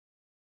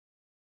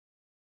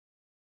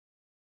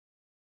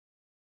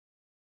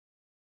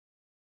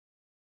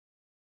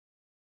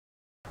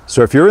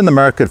So if you're in the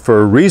market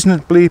for a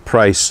reasonably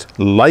priced,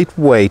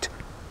 lightweight,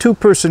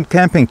 two-person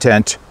camping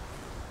tent,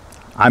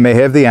 I may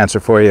have the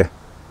answer for you.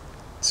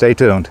 Stay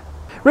tuned.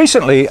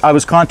 Recently, I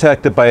was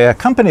contacted by a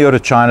company out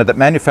of China that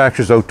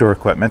manufactures outdoor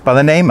equipment by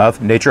the name of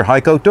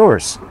Naturehike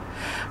Outdoors.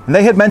 And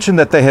they had mentioned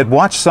that they had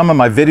watched some of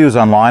my videos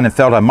online and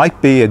felt I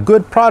might be a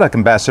good product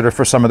ambassador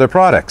for some of their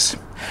products.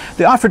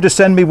 They offered to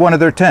send me one of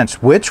their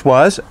tents, which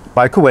was,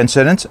 by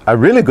coincidence, a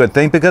really good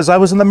thing because I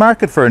was in the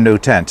market for a new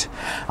tent.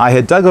 I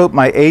had dug out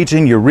my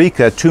aging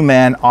Eureka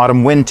 2-man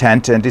autumn wind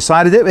tent and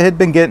decided it had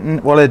been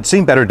getting, well, it had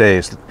seen better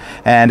days,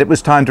 and it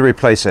was time to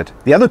replace it.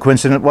 The other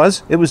coincidence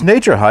was, it was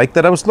Naturehike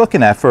that I was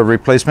looking at for a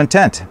replacement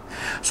tent.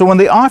 So when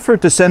they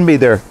offered to send me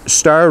their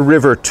Star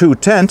River 2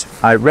 tent,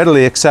 I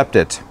readily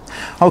accepted.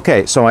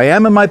 Okay, so I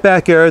am in my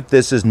backyard.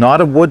 This is not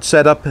a wood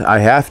setup. I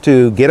have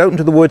to get out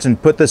into the woods and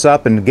put this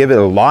up and give it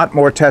a lot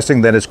more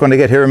testing than it's going to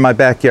get here in my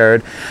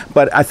backyard.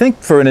 But I think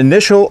for an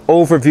initial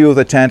overview of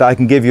the tent, I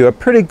can give you a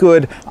pretty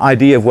good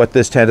idea of what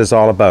this tent is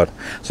all about.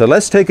 So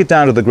let's take it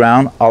down to the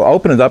ground. I'll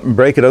open it up and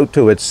break it out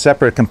to its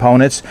separate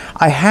components.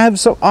 I have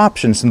some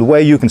options in the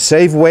way you can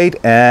save weight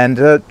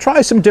and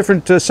try some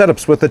different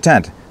setups with the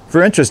tent. If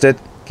you're interested,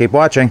 keep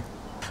watching.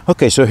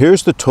 Okay, so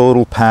here's the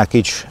total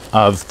package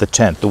of the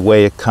tent, the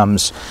way it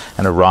comes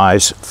and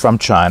arrives from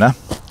China,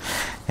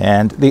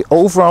 and the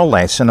overall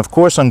length. And of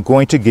course, I'm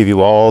going to give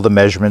you all the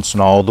measurements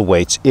and all the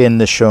weights in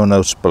the show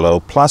notes below,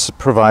 plus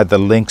provide the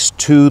links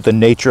to the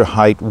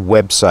Naturehike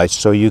website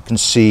so you can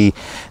see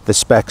the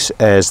specs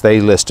as they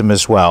list them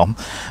as well.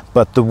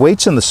 But the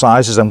weights and the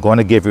sizes I'm going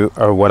to give you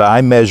are what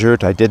I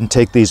measured. I didn't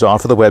take these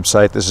off of the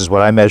website. This is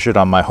what I measured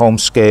on my home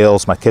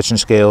scales, my kitchen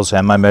scales,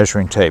 and my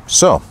measuring tape.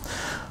 So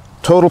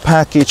total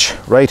package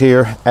right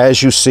here,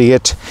 as you see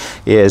it,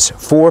 is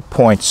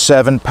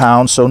 4.7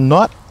 pounds, so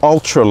not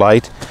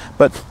ultralight,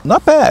 but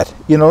not bad.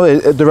 You know,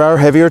 there are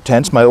heavier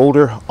tents. My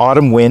older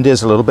autumn wind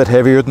is a little bit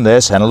heavier than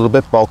this and a little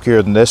bit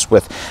bulkier than this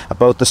with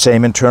about the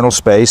same internal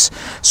space.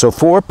 So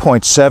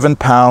 4.7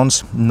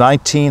 pounds,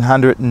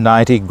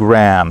 1990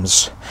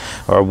 grams,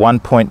 or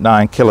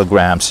 1.9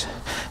 kilograms.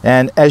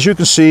 And as you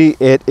can see,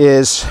 it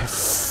is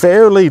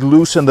fairly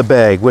loose in the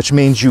bag, which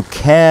means you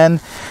can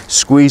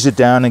squeeze it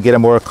down and get a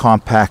more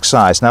compact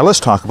size. Now let's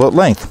talk about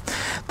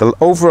length. The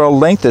overall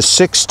length is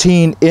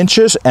 16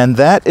 inches, and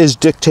that is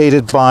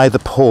dictated by the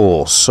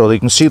poles. So you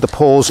can see the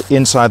poles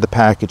inside the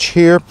package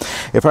here.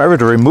 If I were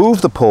to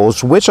remove the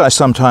poles, which I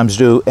sometimes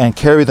do, and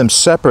carry them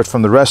separate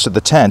from the rest of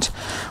the tent,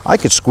 I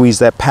could squeeze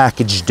that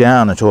package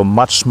down into a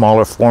much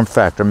smaller form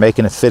factor,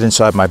 making it fit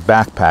inside my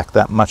backpack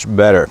that much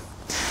better.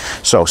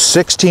 So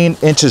 16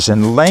 inches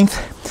in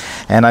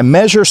length, and I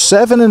measure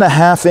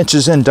 7.5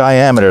 inches in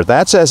diameter.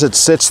 That's as it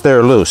sits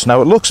there loose. Now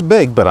it looks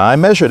big, but I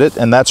measured it,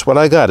 and that's what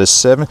I got, is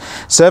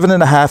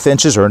 7.5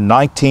 inches or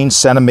 19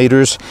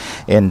 centimeters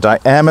in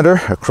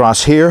diameter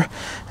across here.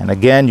 And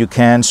again, you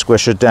can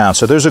squish it down.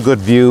 So there's a good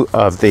view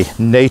of the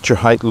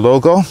Naturehike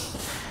logo.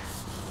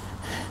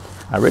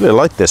 I really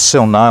like this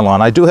sil nylon.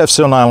 I do have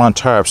sil nylon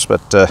tarps,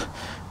 but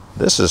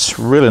this is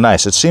really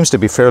nice. It seems to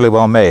be fairly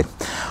well made.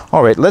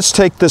 All right, let's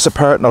take this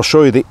apart and I'll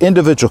show you the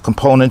individual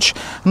components.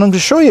 And I'm going to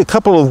show you a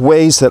couple of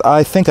ways that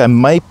I think I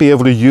might be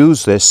able to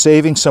use this,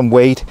 saving some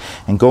weight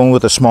and going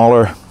with a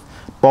smaller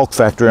bulk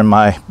factor in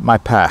my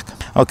pack.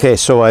 Okay,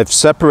 so I've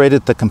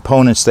separated the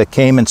components that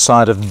came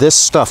inside of this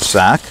stuff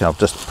sack. I'll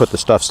just put the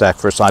stuff sack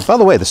for a side. By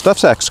the way, the stuff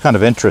sack is kind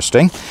of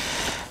interesting.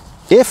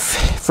 If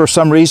for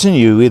some reason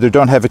you either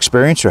don't have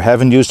experience or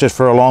haven't used it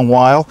for a long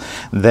while,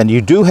 then you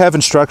do have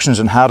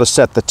instructions on how to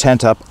set the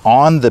tent up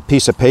on the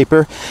piece of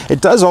paper. It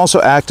does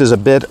also act as a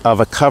bit of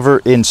a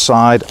cover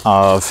inside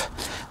of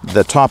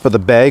the top of the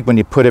bag when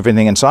you put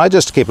everything inside,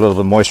 just to keep a little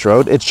bit of moisture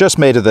out. It's just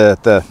made of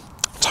the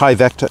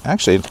Tyvek,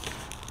 actually,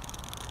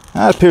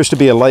 that appears to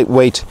be a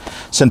lightweight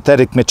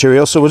synthetic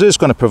material, so it is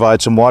going to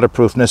provide some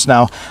waterproofness.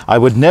 Now, I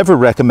would never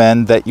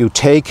recommend that you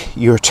take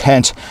your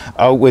tent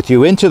out with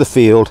you into the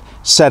field,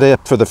 set it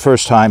up for the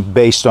first time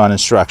based on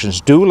instructions.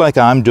 Do like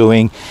I'm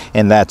doing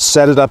in that,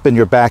 set it up in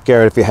your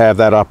backyard if you have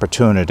that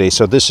opportunity.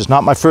 So this is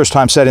not my first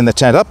time setting the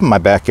tent up in my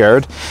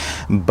backyard,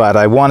 but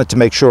I wanted to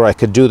make sure I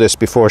could do this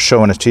before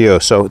showing it to you.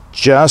 So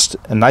just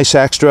a nice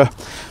extra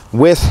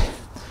with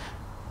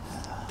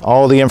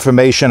all the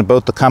information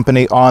about the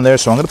company on there.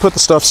 So I'm going to put the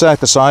stuff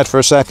sack aside for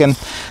a second,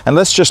 and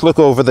let's just look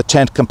over the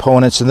tent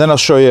components, and then I'll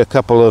show you a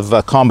couple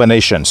of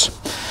combinations.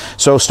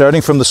 So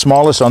starting from the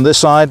smallest on this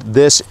side,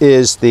 this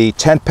is the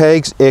tent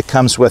pegs. It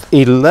comes with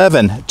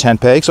 11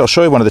 tent pegs. I'll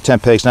show you one of the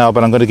tent pegs now,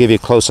 but I'm going to give you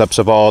close-ups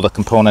of all the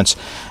components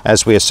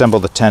as we assemble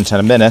the tent in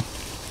a minute.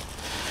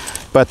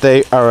 But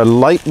they are a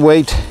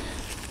lightweight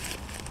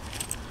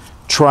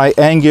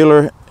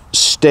triangular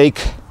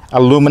stake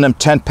aluminum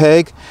tent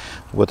peg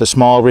with a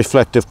small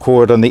reflective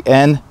cord on the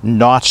end,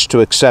 notched to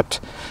accept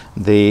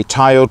the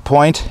tie-out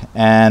point,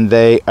 and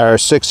they are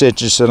 6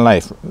 inches in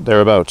length,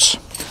 thereabouts.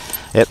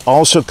 It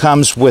also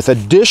comes with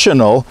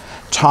additional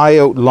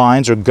tie-out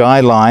lines or guy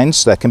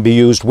lines that can be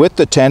used with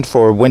the tent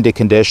for windy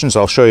conditions.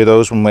 I'll show you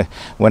those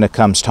when it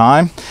comes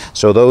time.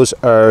 So those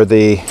are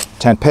the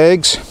tent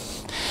pegs.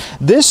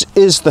 This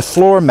is the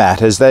floor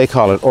mat, as they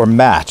call it, or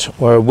mat,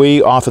 or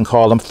we often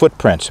call them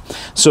footprint.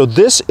 So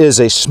this is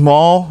a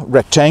small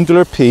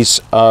rectangular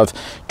piece of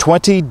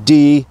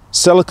 20D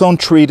silicone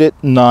treated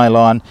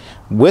nylon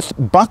with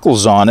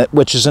buckles on it,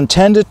 which is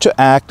intended to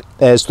act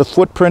as the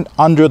footprint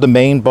under the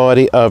main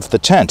body of the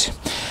tent.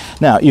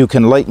 Now, you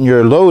can lighten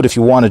your load if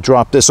you want to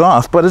drop this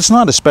off, but it's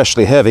not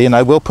especially heavy, and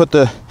I will put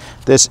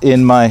this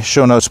in my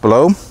show notes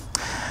below.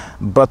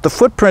 But the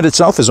footprint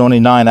itself is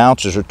only 9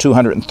 ounces or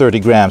 230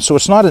 grams, so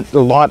it's not a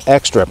lot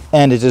extra,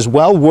 and it is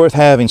well worth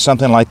having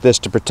something like this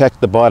to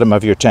protect the bottom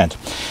of your tent.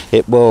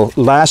 It will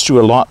last you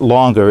a lot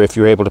longer if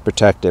you're able to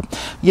protect it.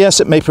 Yes,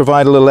 it may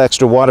provide a little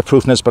extra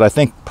waterproofness, but I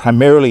think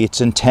primarily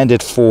it's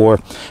intended for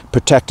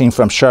protecting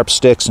from sharp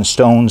sticks and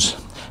stones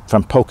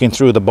from poking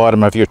through the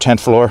bottom of your tent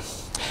floor.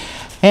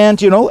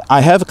 And you know,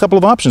 I have a couple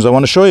of options I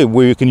want to show you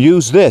where you can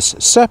use this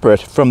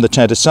separate from the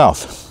tent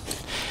itself.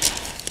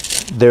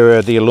 There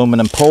are the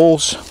aluminum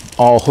poles,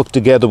 all hooked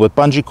together with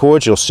bungee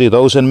cords. You'll see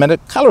those in a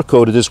minute,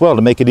 color-coded as well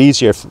to make it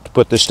easier to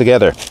put this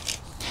together.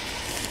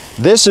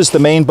 This is the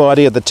main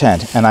body of the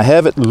tent, and I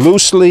have it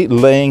loosely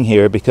laying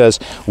here because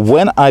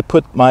when I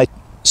put my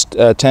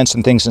tents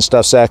and things in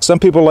stuff sacks, some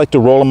people like to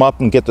roll them up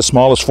and get the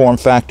smallest form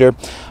factor.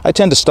 I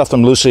tend to stuff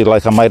them loosely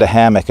like I might a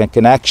hammock, and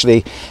can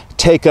actually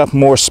take up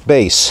more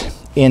space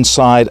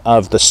inside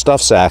of the stuff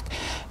sack,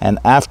 and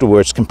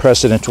afterwards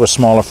compress it into a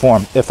smaller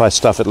form if I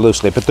stuff it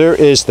loosely. But there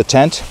is the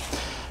tent,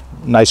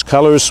 nice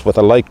colors with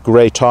a light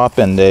gray top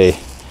and a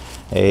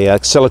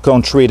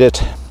silicone treated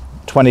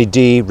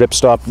 20D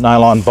ripstop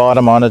nylon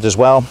bottom on it as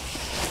well.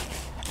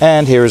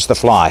 And here's the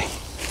fly.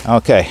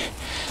 Okay,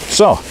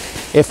 so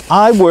if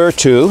I were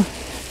to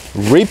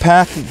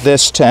repack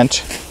this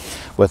tent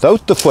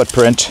without the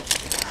footprint,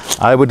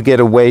 I would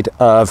get a weight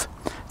of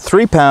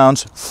 3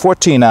 pounds,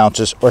 14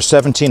 ounces, or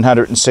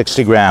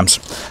 1,760 grams.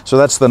 So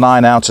that's the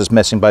 9 ounces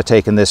missing by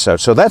taking this out.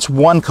 So that's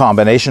one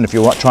combination if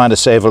you're trying to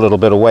save a little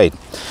bit of weight.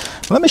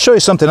 Let me show you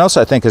something else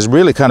I think is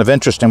really kind of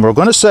interesting. We're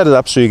going to set it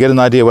up so you get an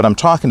idea what I'm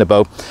talking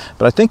about,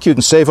 but I think you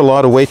can save a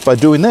lot of weight by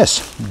doing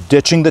this,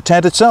 ditching the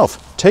tent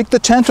itself. Take the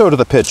tent out of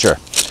the picture.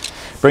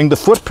 Bring the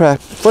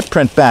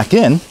footprint back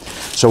in,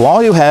 so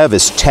all you have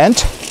is tent,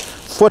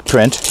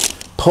 footprint,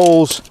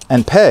 poles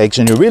and pegs,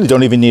 and you really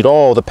don't even need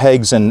all the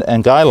pegs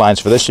and guy lines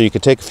for this, so you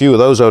could take a few of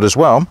those out as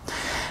well.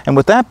 And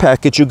with that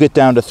package you get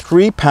down to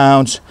 3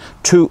 pounds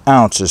 2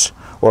 ounces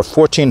or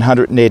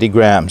 1,480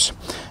 grams.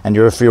 And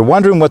if you're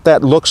wondering what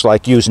that looks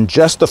like using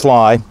just the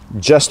fly,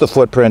 just the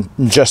footprint,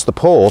 and just the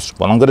poles,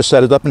 well, I'm going to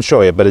set it up and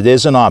show you, but it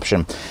is an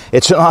option.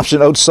 It's an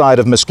option outside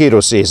of mosquito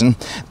season,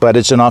 but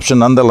it's an option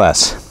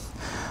nonetheless.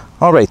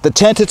 All right, the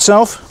tent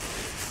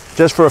itself,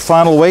 just for a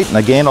final weight, and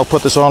again I'll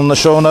put this all in the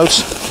show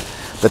notes.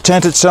 The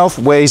tent itself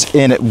weighs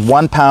in at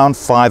 1 pound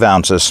 5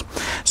 ounces.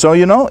 So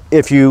you know,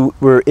 if you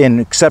were in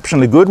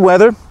exceptionally good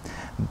weather,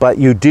 but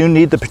you do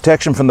need the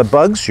protection from the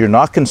bugs, you're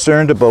not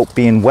concerned about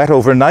being wet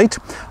overnight,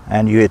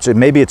 and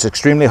maybe it's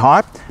extremely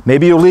hot,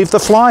 maybe you'll leave the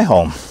fly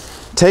home.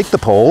 Take the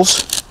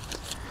poles,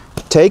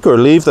 take or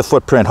leave the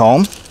footprint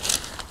home,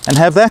 and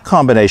have that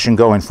combination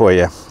going for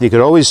you. You could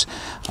always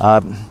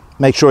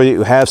make sure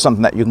you have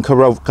something that you can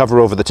cover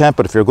over the tent,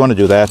 but if you're going to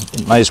do that,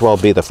 it might as well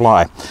be the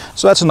fly.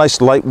 So that's a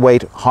nice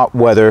lightweight, hot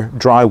weather,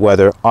 dry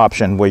weather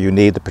option where you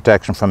need the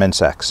protection from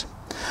insects.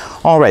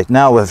 All right,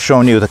 now we've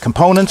shown you the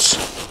components.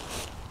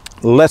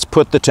 Let's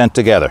put the tent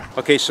together.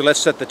 Okay, so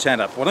let's set the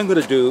tent up. What I'm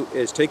going to do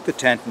is take the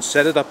tent and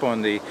set it up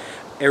on the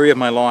area of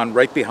my lawn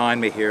right behind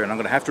me here, and I'm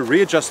going to have to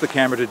readjust the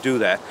camera to do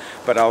that,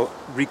 but I'll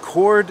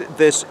record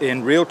this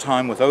in real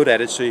time without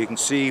edit so you can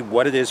see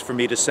what it is for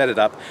me to set it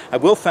up. I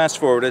will fast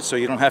forward it so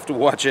you don't have to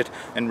watch it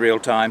in real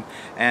time,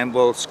 and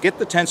we'll get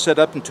the tent set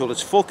up until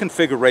it's full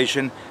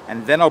configuration,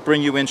 and then I'll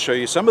bring you in, show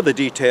you some of the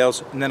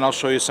details, and then I'll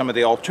show you some of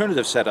the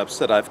alternative setups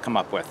that I've come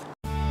up with.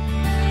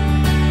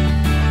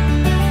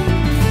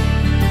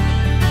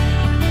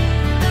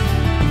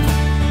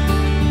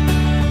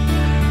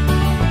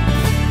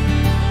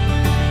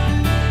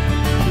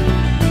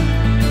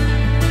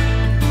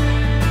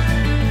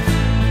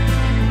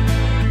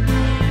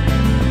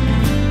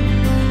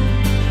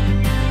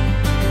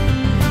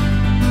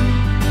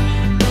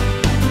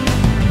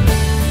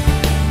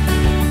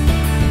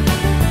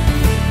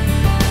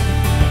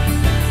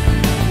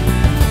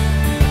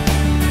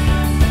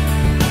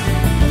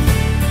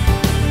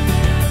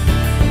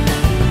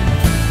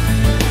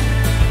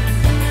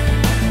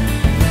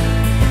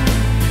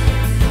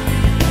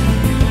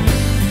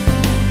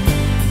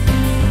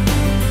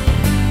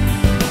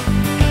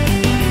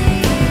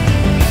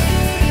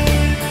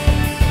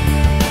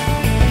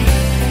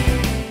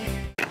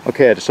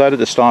 Okay, I decided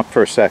to stop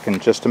for a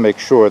second just to make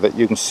sure that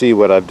you can see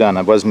what I've done.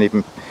 I wasn't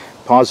even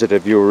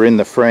positive you were in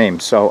the frame.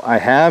 So I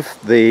have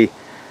the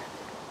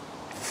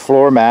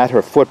floor mat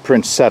or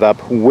footprint set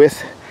up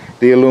with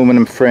the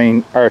aluminum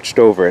frame arched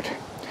over it.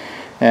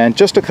 And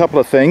just a couple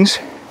of things.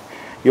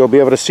 You'll be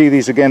able to see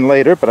these again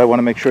later, but I want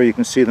to make sure you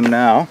can see them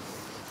now.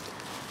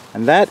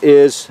 And that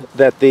is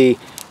that the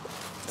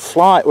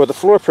fly or the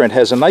floor print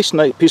has a nice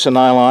piece of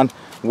nylon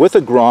with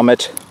a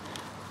grommet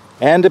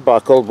and a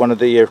buckle, one of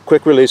the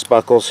quick release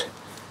buckles,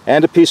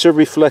 and a piece of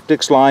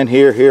Reflectix line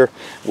here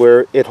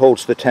where it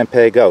holds the tent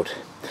peg out.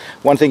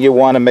 One thing you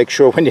want to make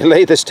sure when you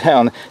lay this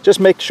down, just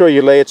make sure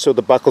you lay it so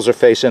the buckles are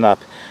facing up.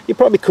 You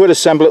probably could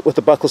assemble it with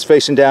the buckles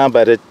facing down,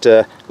 but it's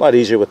a lot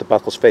easier with the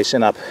buckles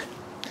facing up.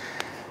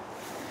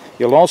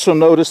 You'll also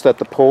notice that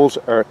the poles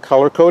are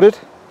color coded.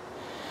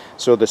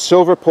 So the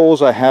silver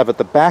poles I have at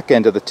the back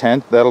end of the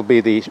tent, that'll be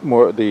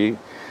the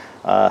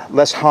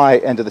less high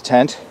end of the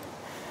tent,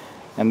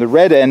 and the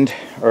red end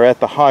are at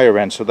the higher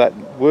end, so that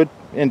would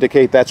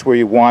indicate that's where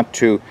you want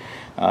to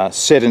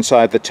sit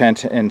inside the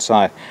tent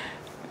inside.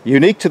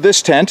 Unique to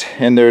this tent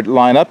in their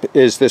lineup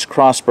is this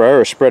crossbar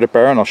or spread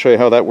bar, and I'll show you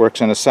how that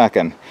works in a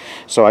second.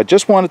 So I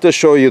just wanted to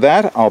show you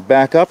that. I'll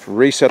back up,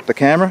 reset the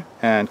camera,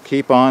 and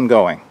keep on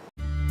going.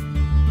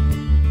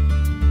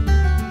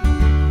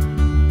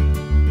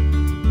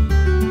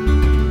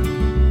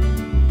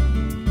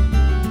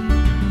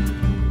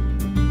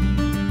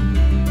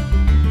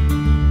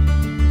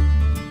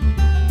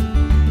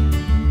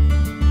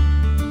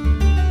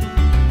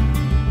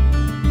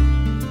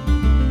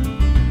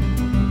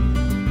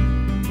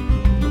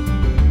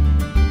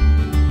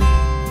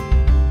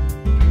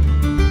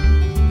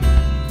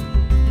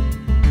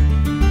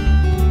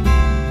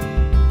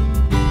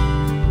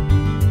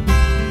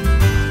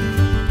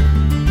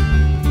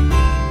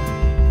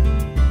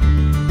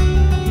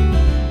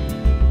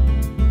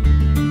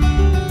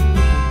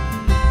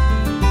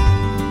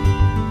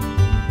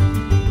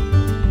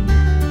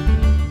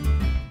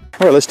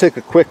 Alright, let's take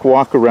a quick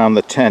walk around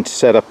the tent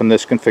set up in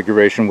this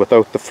configuration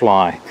without the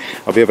fly.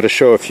 I'll be able to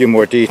show a few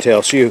more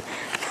details. You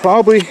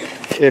probably,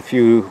 if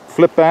you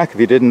flip back, if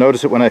you didn't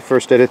notice it when I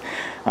first did it,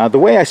 the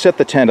way I set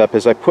the tent up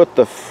is I put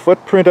the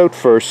footprint out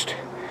first,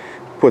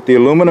 put the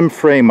aluminum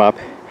frame up,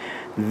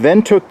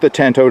 then took the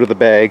tent out of the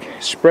bag,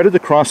 spread it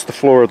across the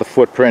floor of the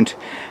footprint,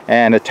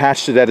 and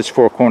attached it at its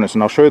four corners,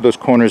 and I'll show you those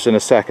corners in a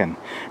second.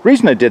 The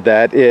reason I did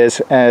that is,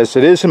 as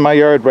it is in my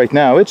yard right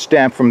now, it's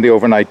damp from the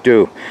overnight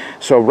dew.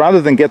 So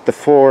rather than get the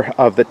floor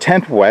of the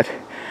tent wet,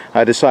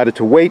 I decided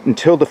to wait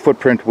until the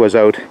footprint was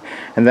out,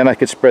 and then I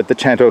could spread the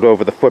tent out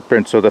over the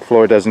footprint so the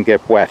floor doesn't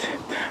get wet.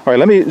 Alright,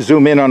 let me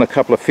zoom in on a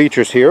couple of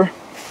features here.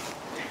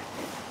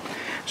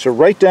 So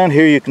right down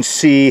here you can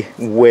see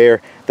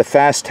where the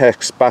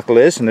Fastex buckle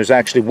is, and there's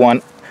actually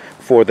one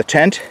for the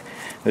tent.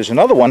 There's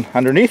another one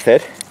underneath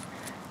it,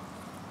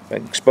 I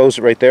can expose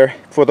it right there,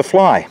 for the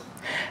fly.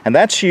 And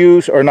that's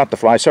used, or not the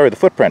fly, sorry, the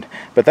footprint,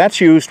 but that's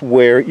used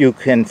where you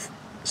can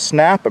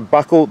snap or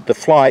buckle the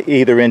fly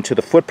either into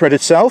the footprint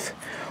itself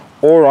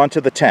or onto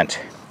the tent.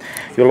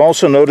 You'll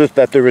also notice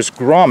that there is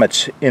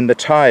grommets in the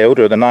tie-out,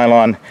 or the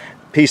nylon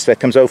piece that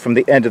comes out from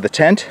the end of the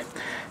tent,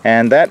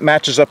 and that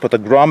matches up with the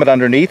grommet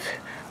underneath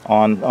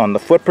on the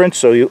footprint,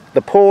 so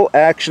the pole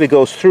actually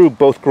goes through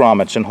both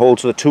grommets and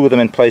holds the two of them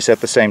in place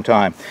at the same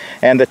time,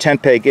 and the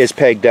tent peg is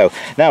pegged out.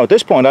 Now at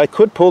this point I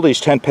could pull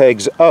these tent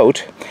pegs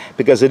out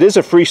because it is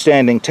a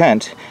freestanding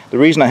tent. The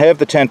reason I have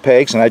the tent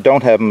pegs, and I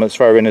don't have them as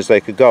far in as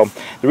they could go,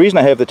 the reason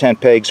I have the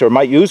tent pegs, or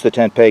might use the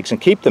tent pegs and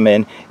keep them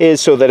in,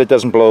 is so that it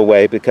doesn't blow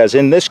away, because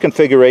in this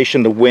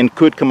configuration the wind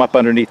could come up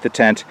underneath the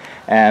tent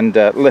and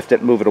lift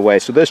it and move it away.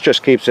 So this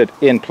just keeps it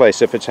in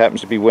place if it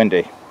happens to be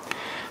windy.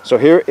 So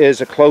here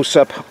is a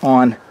close-up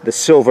on the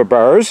silver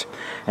bars,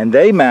 and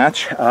they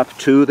match up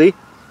to the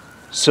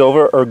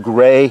silver or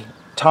gray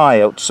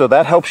tie-out. So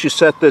that helps you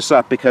set this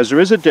up, because there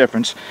is a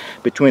difference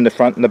between the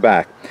front and the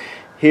back.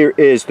 Here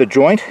is the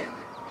joint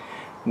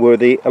where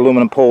the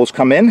aluminum poles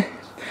come in.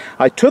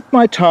 I took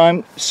my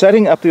time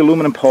setting up the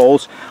aluminum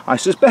poles. I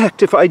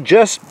suspect if I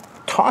just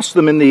tossed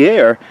them in the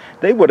air,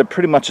 they would have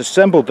pretty much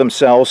assembled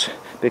themselves,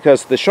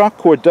 because the shock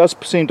cord does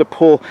seem to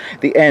pull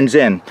the ends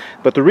in.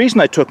 But the reason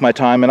I took my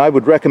time, and I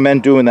would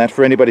recommend doing that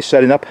for anybody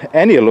setting up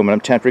any aluminum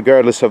tent,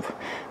 regardless of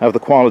the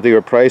quality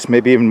or price,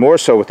 maybe even more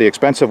so with the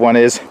expensive one,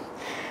 is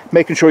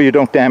making sure you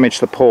don't damage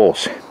the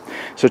poles.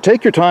 So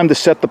take your time to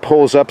set the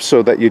poles up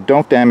so that you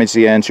don't damage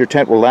the ends. Your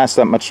tent will last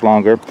that much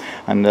longer,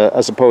 and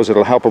I suppose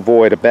it'll help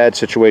avoid a bad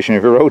situation.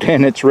 If you're out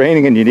and it's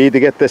raining and you need to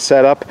get this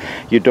set up,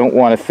 you don't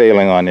want it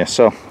failing on you.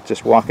 So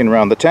just walking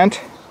around the tent.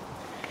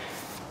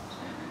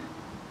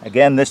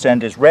 Again, this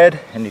end is red,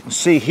 and you can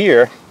see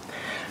here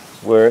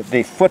where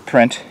the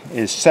footprint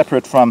is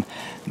separate from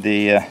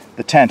the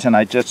tent,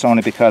 and just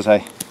only because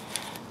I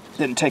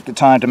didn't take the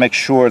time to make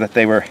sure that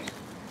they were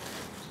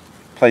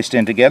placed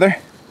in together,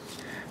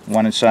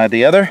 one inside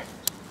the other,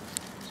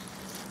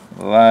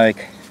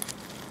 like,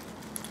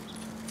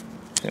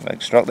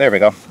 there we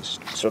go.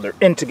 So they're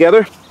in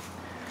together.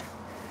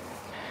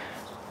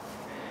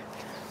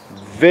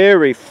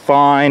 Very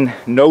fine,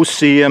 no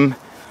seam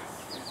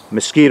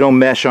mosquito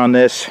mesh on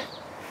this.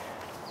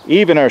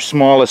 Even our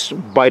smallest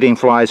biting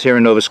flies here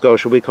in Nova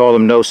Scotia, we call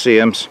them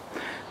no-see-ums.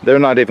 They're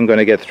not even going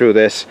to get through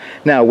this.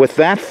 Now with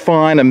that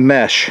fine a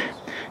mesh,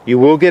 you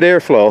will get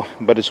airflow,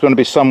 but it's going to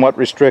be somewhat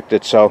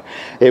restricted, so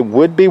it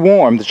would be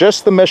warm.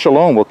 Just the mesh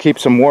alone will keep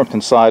some warmth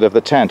inside of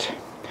the tent.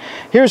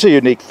 Here's a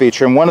unique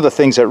feature, and one of the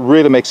things that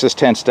really makes this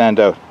tent stand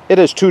out. It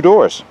has two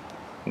doors,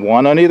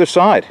 one on either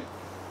side.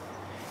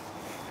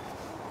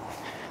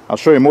 I'll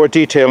show you more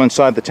detail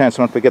inside the tent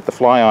once we get the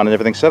fly on and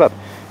everything set up.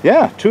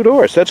 Yeah, 2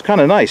 doors, that's kind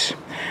of nice.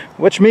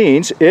 Which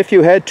means if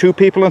you had 2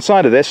 people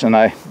inside of this, and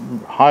I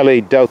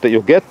highly doubt that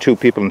you'll get 2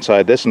 people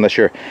inside this unless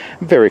you're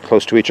very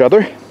close to each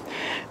other,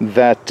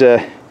 that,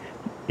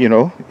 you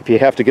know, if you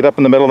have to get up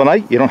in the middle of the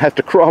night, you don't have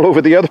to crawl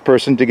over the other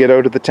person to get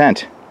out of the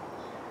tent.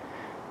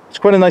 It's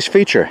quite a nice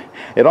feature.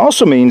 It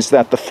also means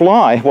that the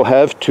fly will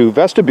have 2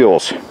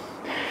 vestibules,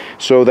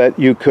 so that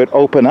you could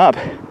open up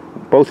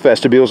both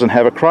vestibules and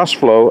have a cross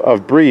flow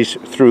of breeze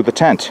through the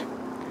tent.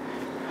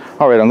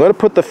 Alright, I'm going to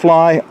put the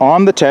fly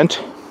on the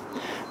tent.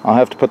 I'll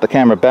have to put the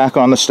camera back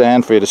on the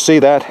stand for you to see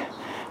that,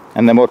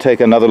 and then we'll take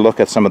another look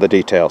at some of the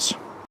details.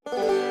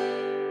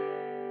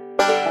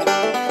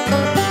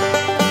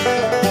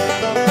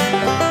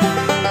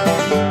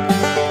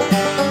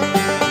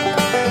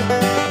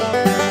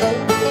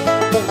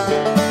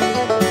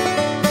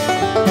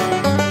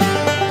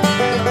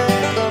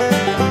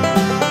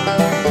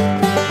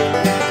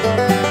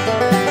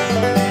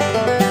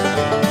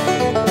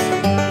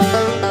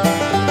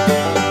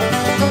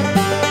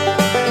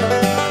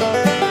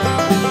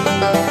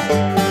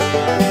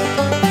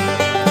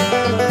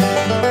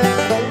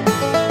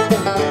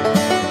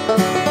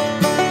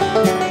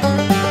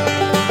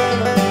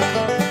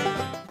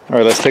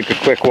 Alright, let's take a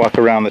quick walk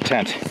around the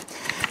tent.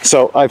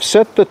 So I've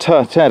set the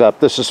tent up.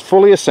 This is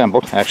fully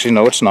assembled. Actually,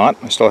 no, it's not.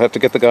 I still have to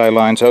get the guy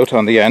lines out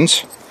on the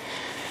ends.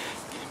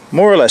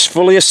 More or less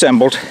fully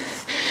assembled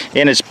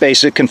in its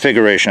basic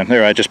configuration.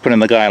 There, I just put in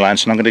the guy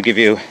lines, and I'm going to give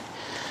you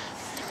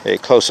a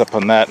close-up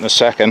on that in a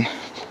second.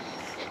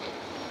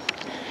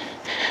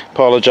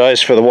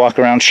 Apologize for the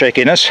walk-around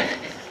shakiness.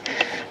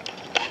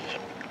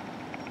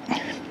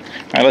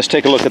 Alright, let's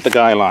take a look at the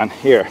guy line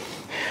here.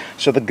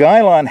 So the guy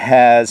line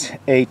has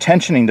a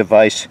tensioning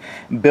device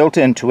built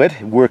into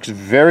it. It works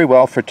very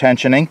well for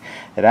tensioning.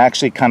 It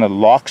actually kind of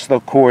locks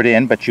the cord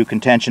in, but you can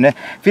tension it.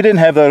 If you didn't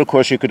have that, of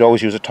course, you could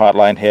always use a taut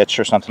line hitch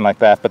or something like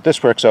that, but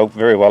this works out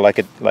very well like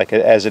it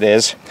as it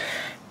is.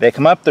 They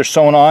come up, they're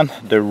sewn on,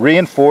 they're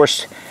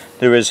reinforced.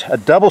 There is a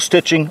double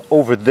stitching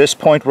over this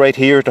point right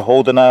here to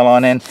hold the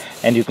nylon in,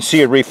 and you can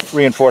see a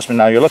reinforcement.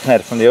 Now you're looking at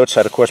it from the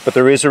outside, of course, but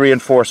there is a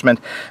reinforcement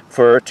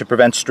to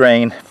prevent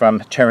strain from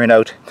tearing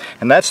out.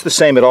 And that's the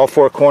same at all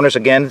 4 corners.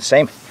 Again,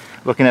 same.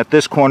 Looking at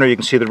this corner, you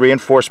can see the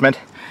reinforcement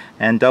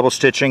and double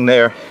stitching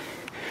there.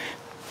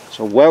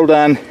 So well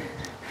done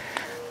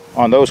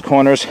on those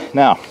corners.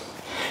 Now,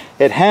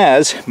 it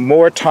has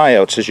more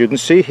tie-outs, as you can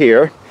see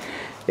here.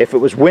 If it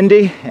was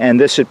windy, and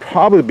this would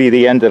probably be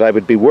the end that I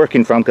would be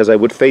working from because I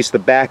would face the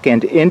back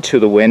end into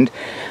the wind,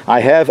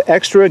 I have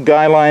extra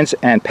guy lines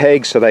and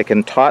pegs that I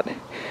can tie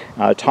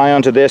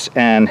onto this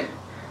and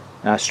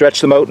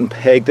stretch them out and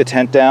peg the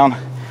tent down.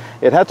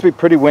 It had to be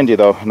pretty windy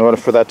though in order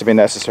for that to be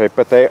necessary,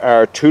 but they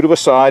are 2 to a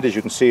side, as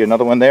you can see,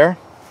 another one there,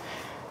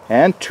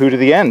 and 2 to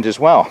the end as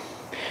well.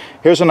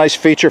 Here's a nice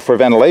feature for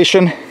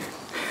ventilation.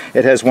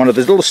 It has one of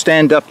the little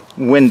stand-up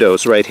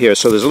windows right here.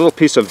 So there's a little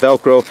piece of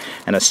Velcro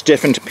and a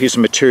stiffened piece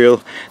of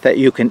material that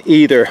you can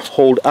either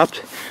hold up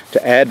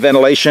to add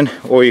ventilation,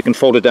 or you can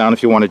fold it down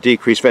if you want to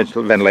decrease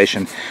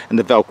ventilation, and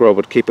the Velcro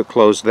would keep it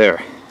closed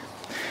there.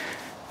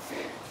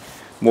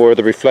 More of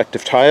the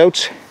reflective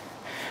tie-outs,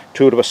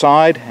 2 to a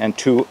side and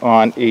 2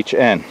 on each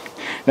end.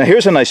 Now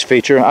here's a nice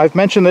feature. I've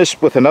mentioned this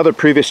with another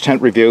previous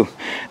tent review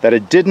that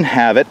it didn't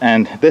have it,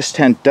 and this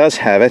tent does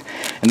have it,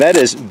 and that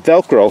is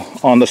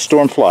Velcro on the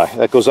Stormfly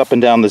that goes up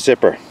and down the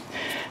zipper.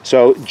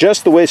 So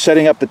just the way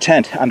setting up the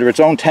tent under its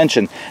own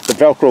tension, the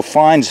Velcro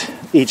finds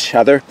each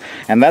other,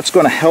 and that's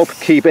going to help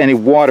keep any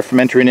water from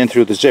entering in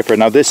through the zipper.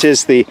 Now this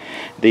is the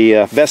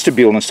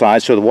vestibule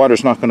inside, so the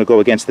water's not going to go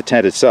against the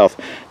tent itself.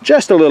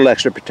 Just a little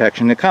extra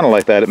protection. I kind of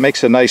like that. It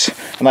makes a nice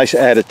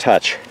added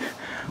touch.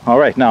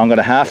 Alright, now I'm going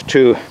to have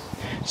to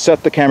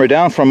set the camera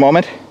down for a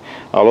moment.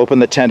 I'll open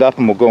the tent up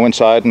and we'll go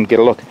inside and get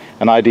a look,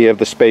 an idea of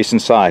the space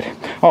inside.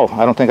 Oh,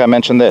 I don't think I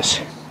mentioned this.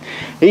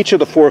 Each of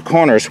the 4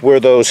 corners where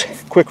those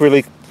quick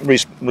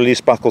release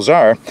buckles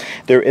are,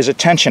 there is a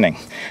tensioning,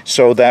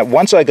 so that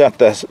once I got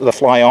the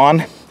fly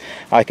on,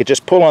 I could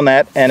just pull on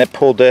that and it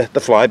pulled the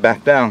fly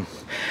back down.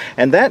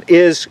 And that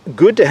is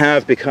good to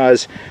have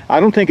because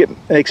I don't think it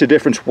makes a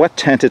difference what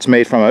tent it's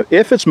made from.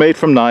 If it's made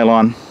from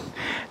nylon,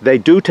 they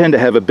do tend to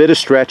have a bit of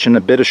stretch and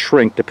a bit of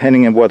shrink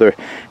depending on whether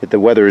the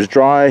weather is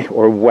dry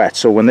or wet.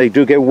 So when they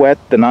do get wet,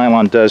 the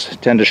nylon does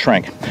tend to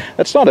shrink.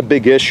 That's not a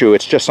big issue,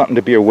 it's just something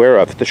to be aware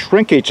of. The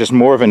shrinkage is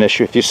more of an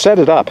issue. If you set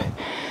it up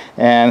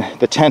and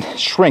the tent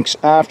shrinks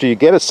after you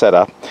get it set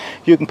up,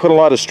 you can put a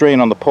lot of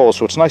strain on the pole,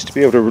 so it's nice to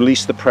be able to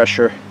release the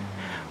pressure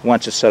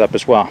once it's set up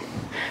as well.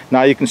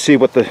 Now you can see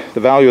what the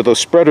value of those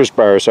spreaders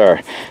bars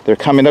are. They're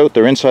coming out,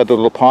 they're inside the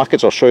little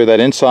pockets. I'll show you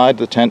that inside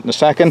the tent in a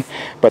second,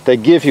 but they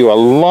give you a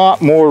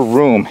lot more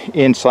room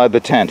inside the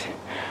tent.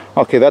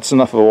 Okay, that's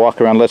enough of a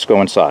walk around. Let's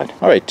go inside.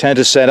 Alright, tent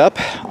is set up.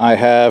 I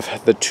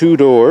have the 2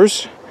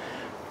 doors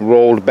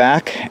rolled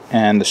back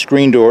and the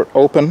screen door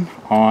open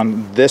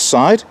on this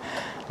side.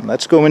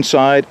 Let's go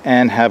inside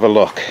and have a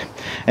look.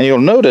 And you'll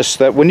notice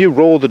that when you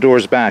roll the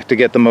doors back to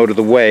get them out of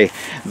the way,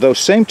 those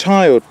same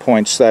tie-out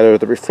points that are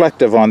the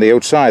reflective on the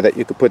outside that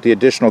you could put the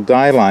additional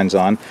guy lines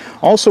on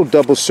also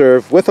double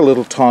serve with a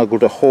little toggle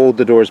to hold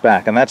the doors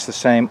back, and that's the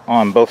same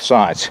on both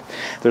sides.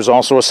 There's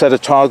also a set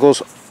of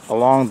toggles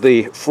along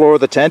the floor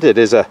of the tent. It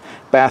is a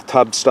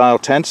bathtub style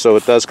tent, so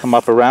it does come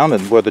up around,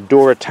 and where the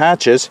door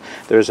attaches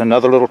there's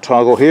another little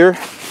toggle here,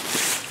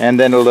 and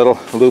then a little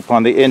loop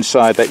on the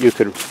inside that you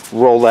could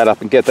roll that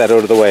up and get that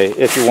out of the way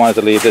if you wanted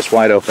to leave this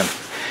wide open.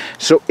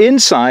 So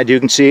inside you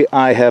can see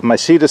I have my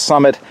Sea to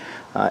Summit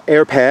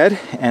air pad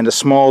and a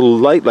small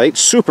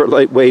super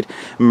lightweight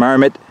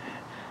Marmot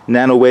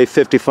NanoWave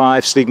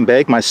 55 sleeping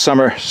bag, my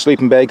summer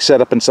sleeping bag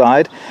set up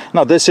inside.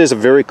 Now this is a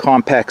very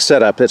compact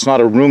setup. It's not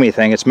a roomy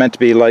thing. It's meant to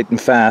be light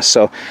and fast,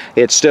 so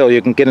it's still,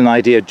 you can get an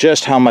idea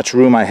just how much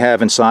room I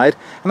have inside.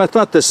 And I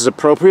thought this is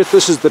appropriate.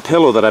 This is the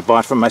pillow that I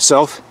bought for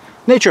myself.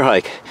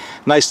 Naturehike.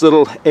 Nice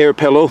little air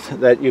pillow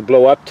that you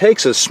blow up.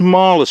 Takes the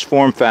smallest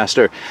form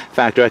factor.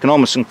 I can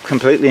almost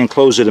completely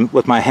enclose it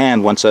with my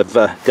hand once I've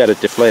got it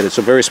deflated.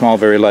 So very small,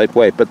 very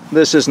lightweight. But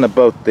this isn't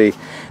about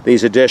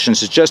these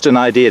additions. It's just an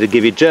idea to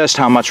give you just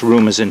how much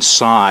room is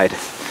inside.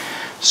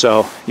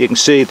 So you can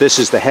see this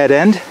is the head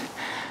end,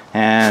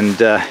 and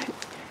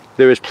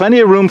there is plenty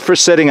of room for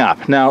sitting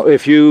up. Now,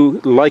 if you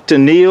like to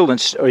kneel,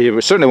 or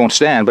you certainly won't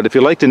stand, but if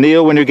you like to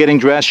kneel when you're getting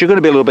dressed, you're going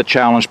to be a little bit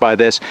challenged by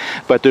this,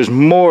 but there's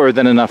more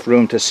than enough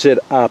room to sit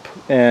up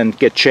and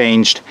get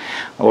changed,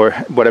 or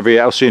whatever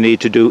else you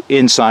need to do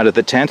inside of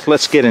the tent.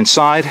 Let's get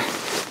inside.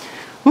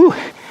 Whew.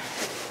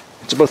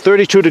 It's about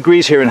 32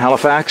 degrees here in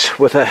Halifax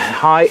with a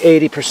high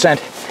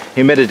 80%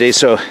 humidity,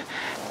 so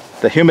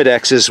the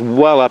humidex is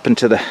well up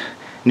into the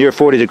near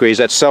 40 degrees.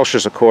 That's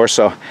Celsius, of course,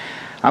 so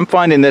I'm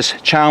finding this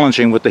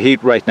challenging with the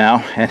heat right now,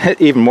 and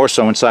even more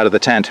so inside of the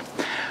tent.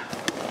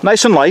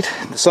 Nice and light.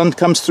 The sun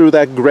comes through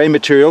that gray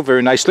material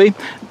very nicely.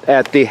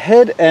 At the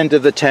head end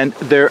of the tent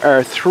there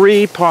are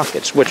 3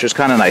 pockets, which is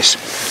kind of nice.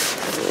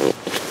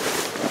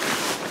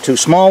 2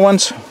 small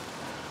ones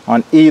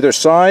on either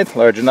side,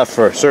 large enough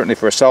for certainly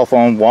for a cell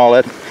phone,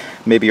 wallet,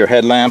 maybe your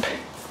headlamp.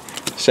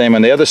 Same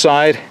on the other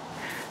side,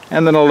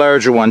 and then a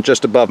larger one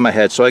just above my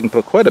head, so I can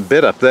put quite a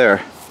bit up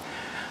there.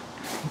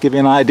 Give you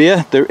an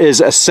idea, there is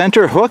a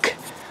center hook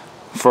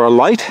for a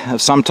light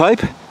of some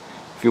type,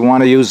 if you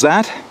want to use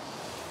that,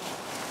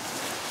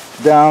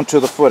 down to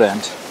the foot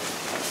end.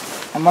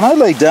 And when I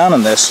lay down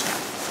on this,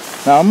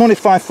 now I'm only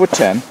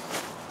 5'10",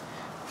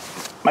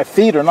 my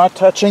feet are not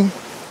touching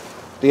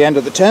the end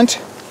of the tent,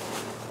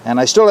 and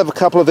I still have a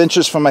couple of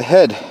inches from my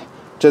head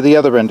to the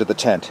other end of the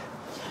tent.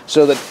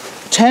 So the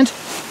tent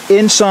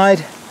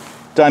inside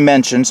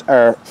dimensions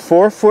are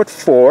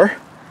 4'4"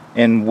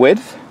 in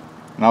width,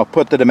 and I'll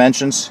put the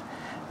dimensions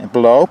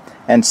below,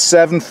 and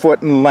 7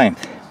 foot in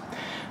length.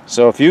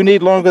 So if you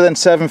need longer than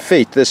 7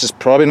 feet, this is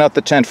probably not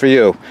the tent for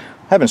you.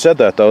 Having said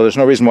that though, there's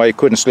no reason why you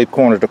couldn't sleep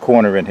corner to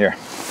corner in here.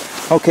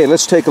 Okay,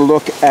 let's take a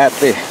look at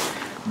the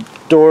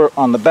door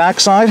on the back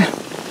side.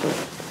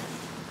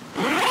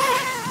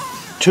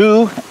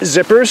 2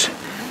 zippers.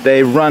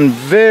 They run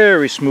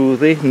very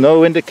smoothly,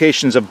 no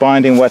indications of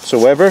binding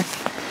whatsoever.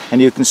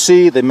 And you can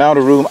see the amount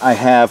of room I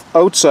have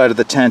outside of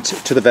the tent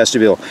to the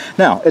vestibule.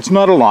 Now, it's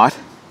not a lot.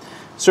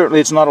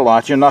 Certainly it's not a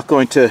lot. You're not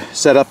going to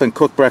set up and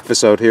cook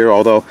breakfast out here,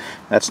 although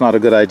that's not a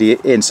good idea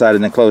inside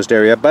an enclosed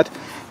area. But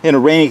in a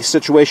rainy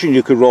situation,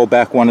 you could roll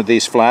back one of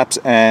these flaps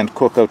and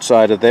cook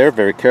outside of there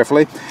very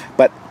carefully.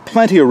 But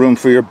plenty of room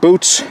for your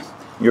boots,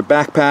 your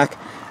backpack,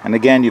 and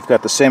again, you've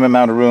got the same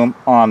amount of room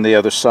on the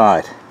other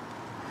side.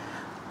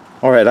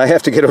 All right, I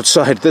have to get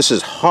outside. This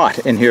is hot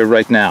in here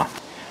right now.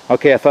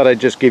 Okay, I thought I'd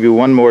just give you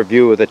one more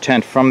view of the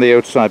tent from the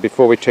outside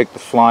before we take the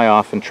fly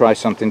off and try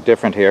something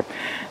different here.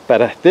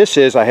 But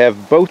I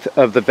have both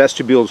of the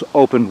vestibules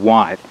opened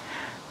wide.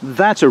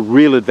 That's a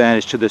real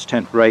advantage to this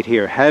tent right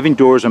here, having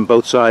doors on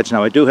both sides.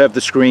 Now I do have the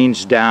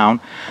screens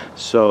down,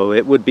 so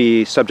it would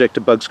be subject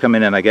to bugs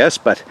coming in, I guess,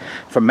 but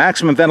for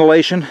maximum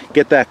ventilation,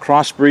 get that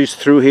cross breeze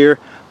through here.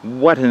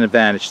 What an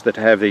advantage that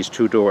to have these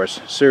 2 doors.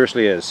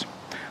 Seriously is.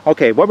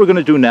 Okay, what we're going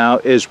to do now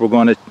is we're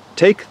going to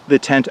take the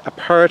tent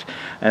apart,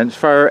 and as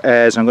far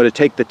as I'm going to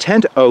take the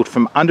tent out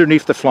from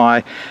underneath the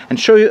fly and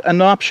show you an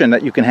option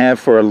that you can have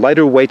for a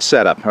lighter weight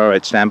setup. All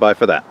right, stand by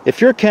for that. If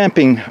you're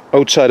camping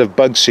outside of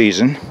bug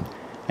season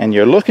and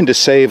you're looking to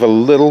save a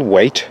little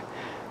weight,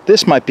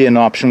 this might be an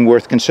option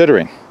worth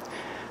considering.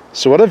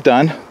 So what I've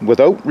done,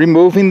 without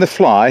removing the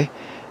fly,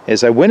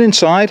 is I went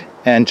inside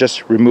and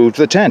just removed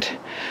the tent.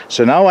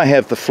 So now I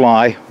have the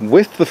fly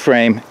with the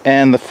frame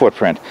and the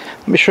footprint.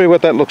 Let me show you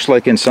what that looks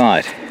like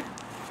inside.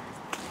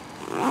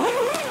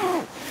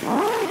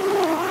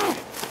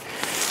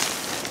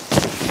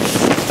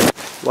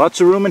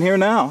 Lots of room in here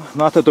now.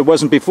 Not that there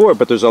wasn't before,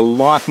 but there's a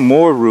lot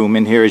more room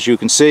in here, as you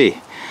can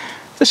see.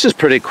 This is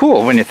pretty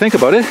cool when you think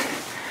about it.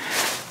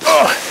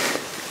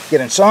 Oh, get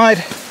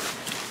inside.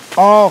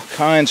 All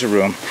kinds of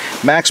room.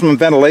 Maximum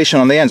ventilation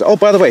on the ends. Oh,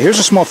 by the way, here's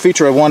a small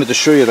feature I wanted to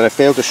show you that I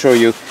failed to show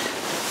you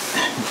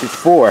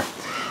before.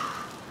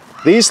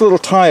 These little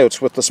tie-outs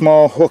with the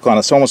small hook on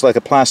it's almost like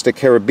a plastic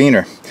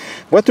carabiner.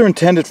 What they're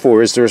intended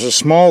for is there's a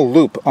small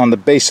loop on the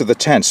base of the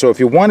tent. So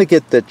if you want to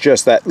get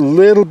just that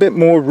little bit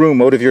more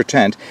room out of your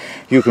tent,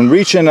 you can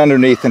reach in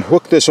underneath and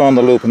hook this on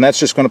the loop, and that's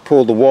just going to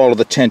pull the wall of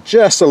the tent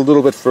just a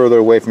little bit further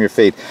away from your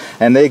feet.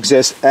 And they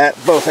exist at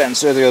both ends.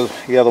 So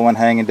the other one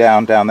hanging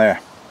down there.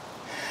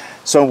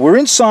 So we're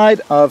inside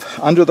of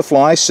under the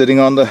fly, sitting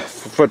on the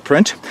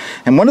footprint,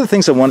 and one of the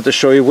things I wanted to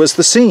show you was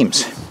the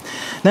seams.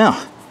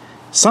 Now,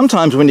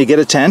 sometimes when you get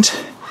a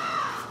tent,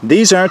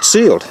 these aren't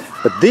sealed,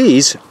 but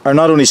these are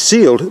not only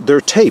sealed, they're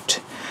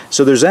taped.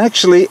 So there's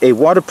actually a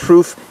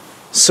waterproof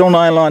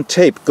nylon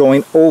tape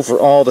going over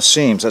all the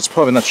seams. That's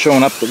probably not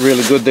showing up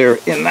really good there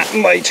in that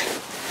light.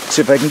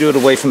 See if I can do it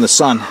away from the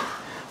sun.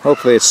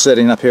 Hopefully it's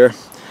sitting up here.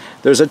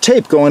 There's a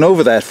tape going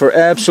over that for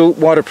absolute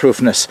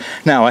waterproofness.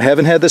 Now, I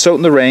haven't had this out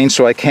in the rain,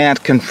 so I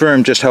can't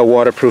confirm just how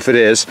waterproof it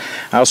is.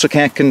 I also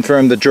can't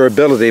confirm the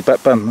durability,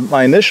 but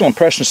my initial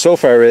impression so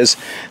far is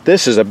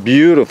this is a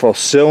beautiful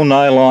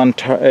nylon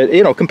tarp.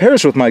 You know,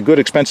 compares with my good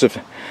expensive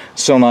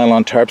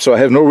nylon tarp, so I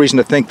have no reason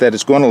to think that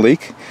it's going to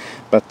leak.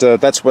 But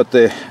that's what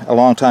a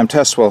long-time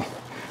test will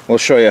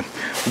show you.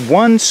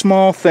 One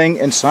small thing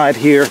inside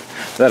here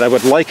that I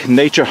would like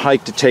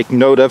Naturehike to take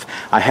note of.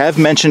 I have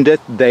mentioned it.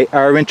 They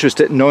are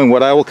interested in knowing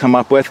what I will come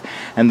up with,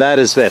 and that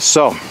is this.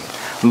 So,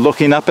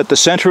 looking up at the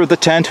center of the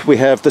tent, we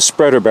have the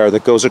spreader bar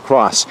that goes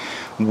across.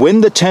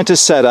 When the tent is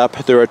set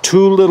up, there are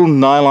two little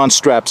nylon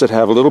straps that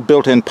have a little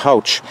built-in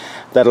pouch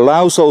that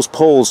allows those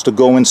poles to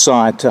go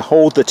inside to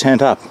hold the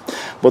tent up.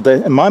 But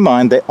in my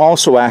mind, they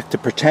also act to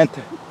protect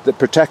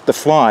the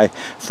fly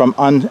from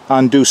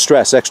undue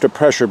stress, extra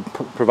pressure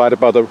provided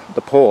by the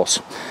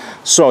poles.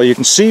 So you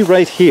can see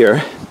right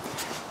here,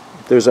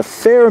 there's a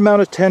fair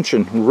amount of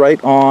tension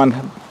right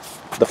on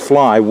the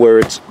fly where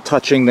it's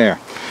touching there.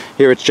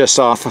 Here it's just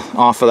off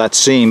of that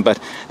seam, but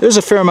there's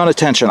a fair amount of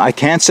tension. I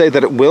can't say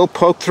that it will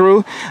poke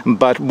through,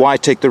 but why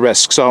take the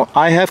risk? So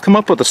I have come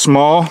up with a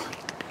small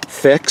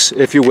fix,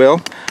 if you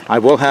will. I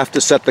will have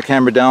to set the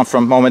camera down for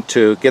a moment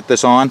to get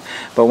this on,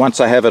 but once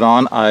I have it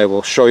on, I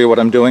will show you what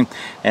I'm doing.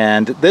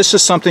 And this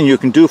is something you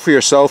can do for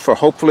yourself, or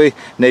hopefully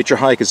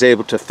Naturehike is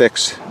able to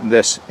fix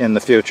this in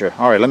the future.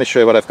 All right, let me show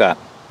you what I've got.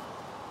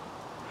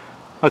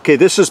 Okay,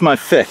 this is my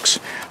fix.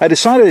 I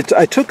decided,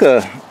 I took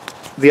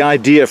the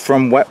idea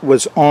from what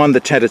was on the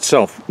tent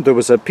itself. There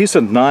was a piece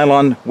of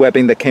nylon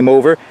webbing that came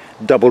over,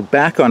 doubled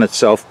back on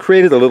itself,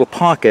 created a little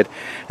pocket,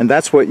 and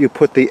that's what you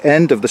put the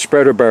end of the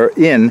spreader bar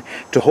in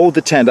to hold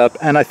the tent up,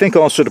 and I think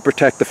also to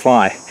protect the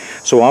fly.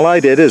 So all I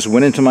did is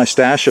went into my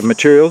stash of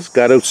materials,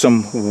 got out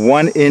some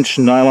 1-inch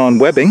nylon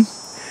webbing,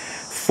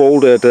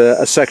 folded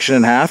a section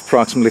in half,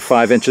 approximately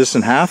 5 inches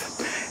in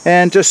half,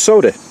 and just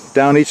sewed it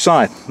down each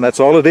side. That's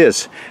all it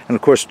is. And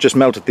of course just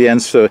melted the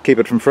ends to keep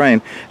it from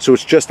fraying. So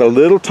it's just a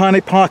little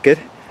tiny pocket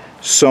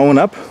sewn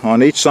up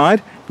on each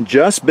side,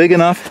 just big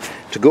enough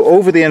to go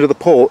over the end of the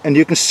pole, and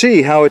you can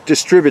see how it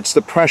distributes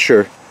the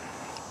pressure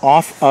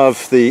off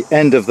of the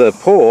end of the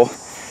pole,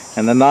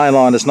 and the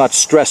nylon is not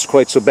stressed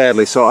quite so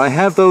badly. So I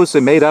have those,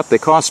 they made up, they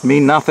cost me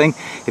nothing.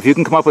 If you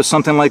can come up with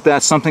something like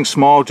that, something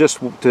small just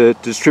to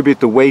distribute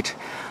the weight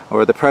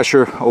or the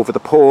pressure over the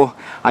pole,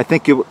 I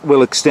think you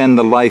will extend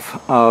the life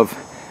of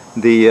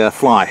the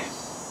fly.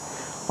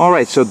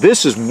 Alright, so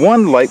this is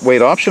one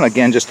lightweight option.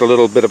 Again, just a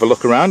little bit of a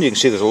look around. You can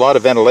see there's a lot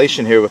of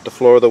ventilation here with the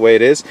floor the way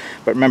it is.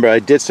 But remember, I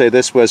did say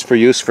this was for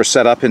use for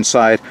setup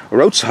inside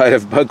or outside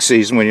of bug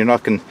season when you're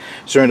not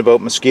concerned about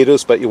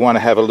mosquitoes, but you want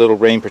to have a little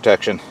rain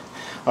protection.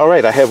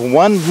 Alright, I have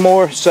one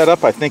more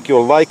setup I think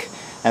you'll like,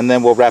 and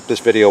then we'll wrap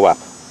this video up.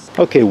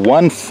 Okay,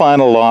 one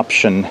final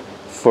option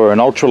for an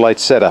ultralight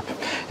setup.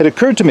 It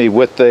occurred to me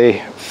with the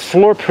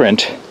floor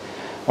print,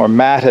 or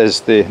mat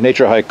as the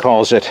Naturehike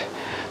calls it,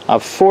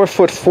 of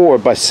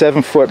 4'4" by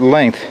 7 foot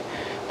length,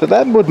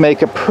 that would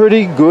make a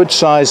pretty good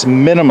size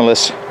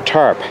minimalist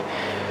tarp.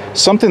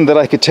 Something that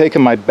I could take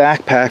in my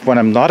backpack when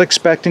I'm not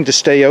expecting to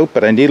stay out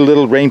but I need a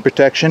little rain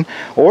protection,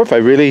 or if I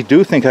really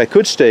do think I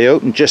could stay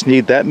out and just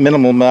need that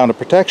minimal amount of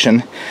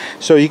protection.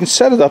 So you can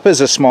set it up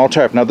as a small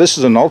tarp. Now this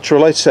is an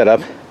ultralight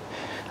setup.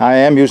 I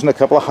am using a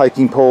couple of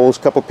hiking poles,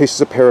 a couple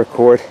pieces of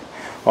paracord.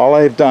 All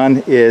I've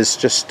done is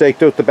just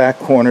staked out the back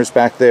corners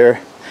back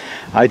there.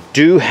 I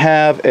do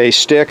have a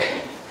stick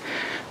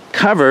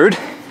covered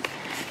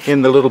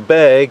in the little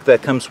bag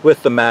that comes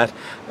with the mat,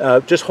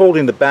 just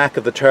holding the back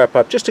of the tarp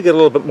up just to get a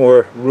little bit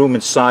more room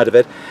inside of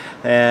it,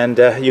 and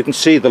you can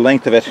see the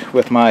length of it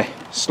with my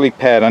sleep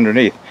pad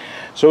underneath.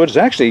 So it's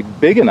actually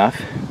big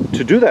enough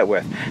to do that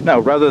with. Now,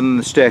 rather than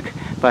the stick,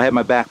 if I had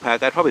my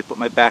backpack, I'd probably put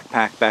my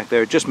backpack back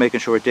there, just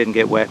making sure it didn't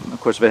get wet. Of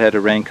course, if it had a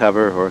rain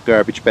cover or a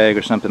garbage bag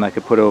or something I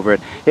could put over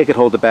it, it could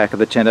hold the back of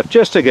the tent up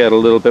just to get a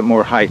little bit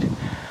more height.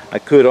 I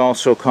could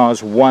also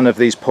cause one of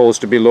these poles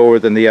to be lower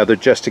than the other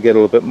just to get a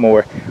little bit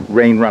more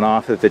rain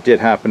runoff if it did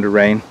happen to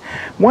rain.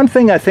 One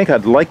thing I think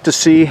I'd like to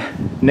see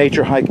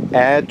Naturehike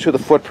add to the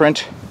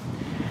footprint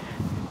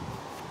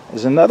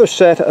is another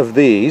set of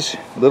these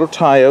little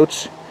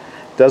tie-outs.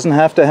 Doesn't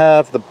have to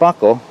have the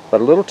buckle,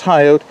 but a little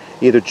tie-out,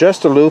 either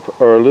just a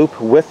loop or a loop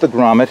with the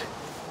grommet,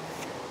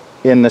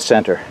 in the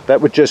center.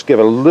 That would just give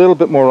a little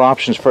bit more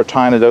options for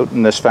tying it out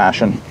in this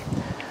fashion.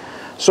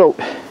 So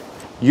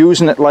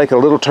using it like a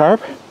little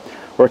tarp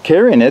or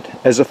carrying it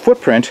as a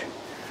footprint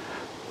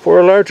for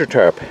a larger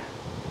tarp.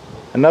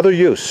 Another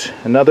use,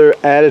 another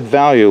added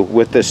value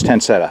with this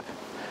tent setup.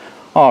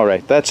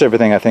 Alright, that's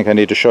everything I think I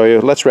need to show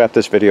you. Let's wrap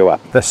this video up.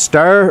 The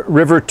Star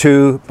River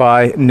 2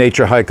 by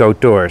Naturehike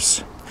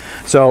Outdoors.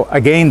 So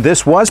again,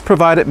 this was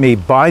provided me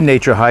by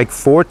Naturehike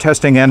for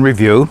testing and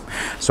review.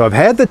 So I've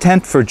had the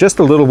tent for just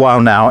a little while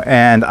now,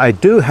 and I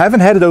haven't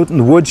had it out in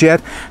the woods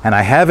yet, and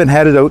I haven't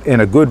had it out in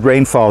a good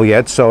rainfall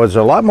yet, so there's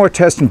a lot more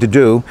testing to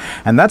do,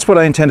 and that's what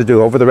I intend to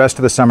do over the rest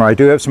of the summer. I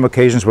do have some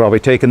occasions where I'll be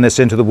taking this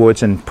into the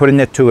woods and putting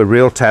it to a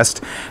real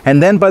test,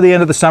 and then by the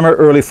end of the summer,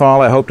 early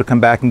fall, I hope to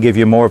come back and give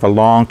you more of a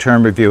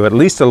long-term review, at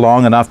least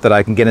long enough that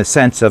I can get a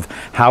sense of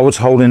how it's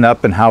holding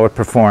up and how it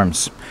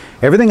performs.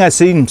 Everything I've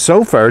seen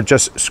so far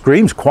just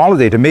screams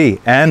quality to me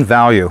and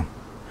value.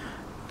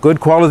 Good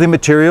quality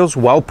materials,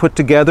 well put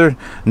together,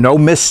 no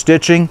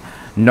misstitching,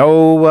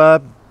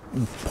 no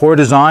poor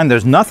design.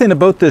 There's nothing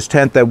about this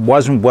tent that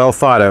wasn't well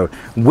thought out.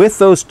 With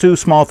those two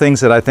small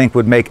things that I think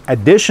would make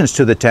additions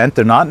to the tent.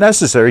 They're not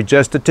necessary,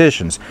 just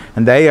additions.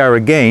 And they are,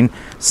 again,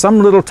 some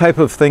little type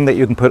of thing that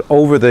you can put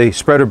over the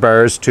spreader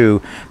bars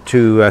to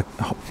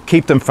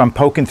keep them from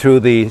poking through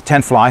the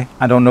tent fly.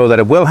 I don't know that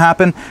it will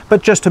happen,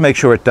 but just to make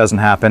sure it doesn't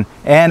happen.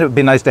 And it would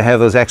be nice to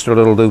have those extra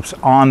little loops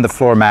on the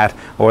floor mat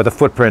or the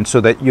footprint so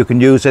that you can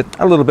use it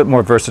a little bit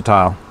more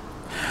versatile.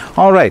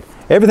 All right.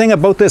 Everything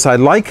about this I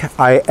like.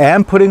 I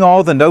am putting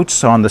all the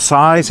notes on the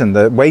size and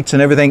the weights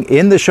and everything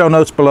in the show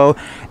notes below,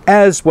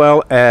 as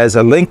well as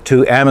a link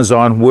to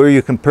Amazon where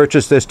you can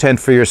purchase this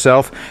tent for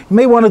yourself. You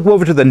may want to go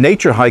over to the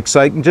Naturehike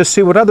site and just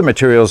see what other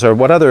materials or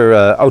what other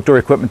outdoor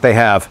equipment they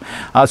have.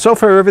 So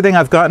far, everything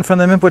I've gotten from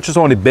them, which has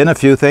only been a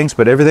few things,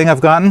 but everything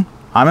I've gotten,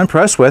 I'm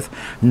impressed with.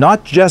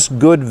 Not just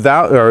good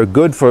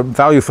for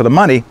value for the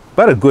money,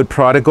 but a good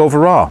product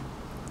overall.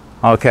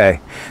 Okay,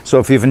 so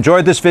if you've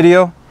enjoyed this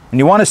video, and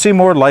you want to see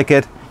more like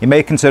it, you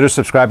may consider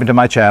subscribing to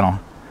my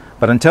channel.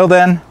 But until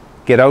then,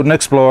 get out and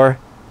explore.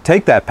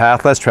 Take that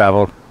path less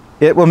traveled.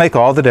 It will make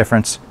all the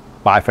difference.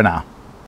 Bye for now.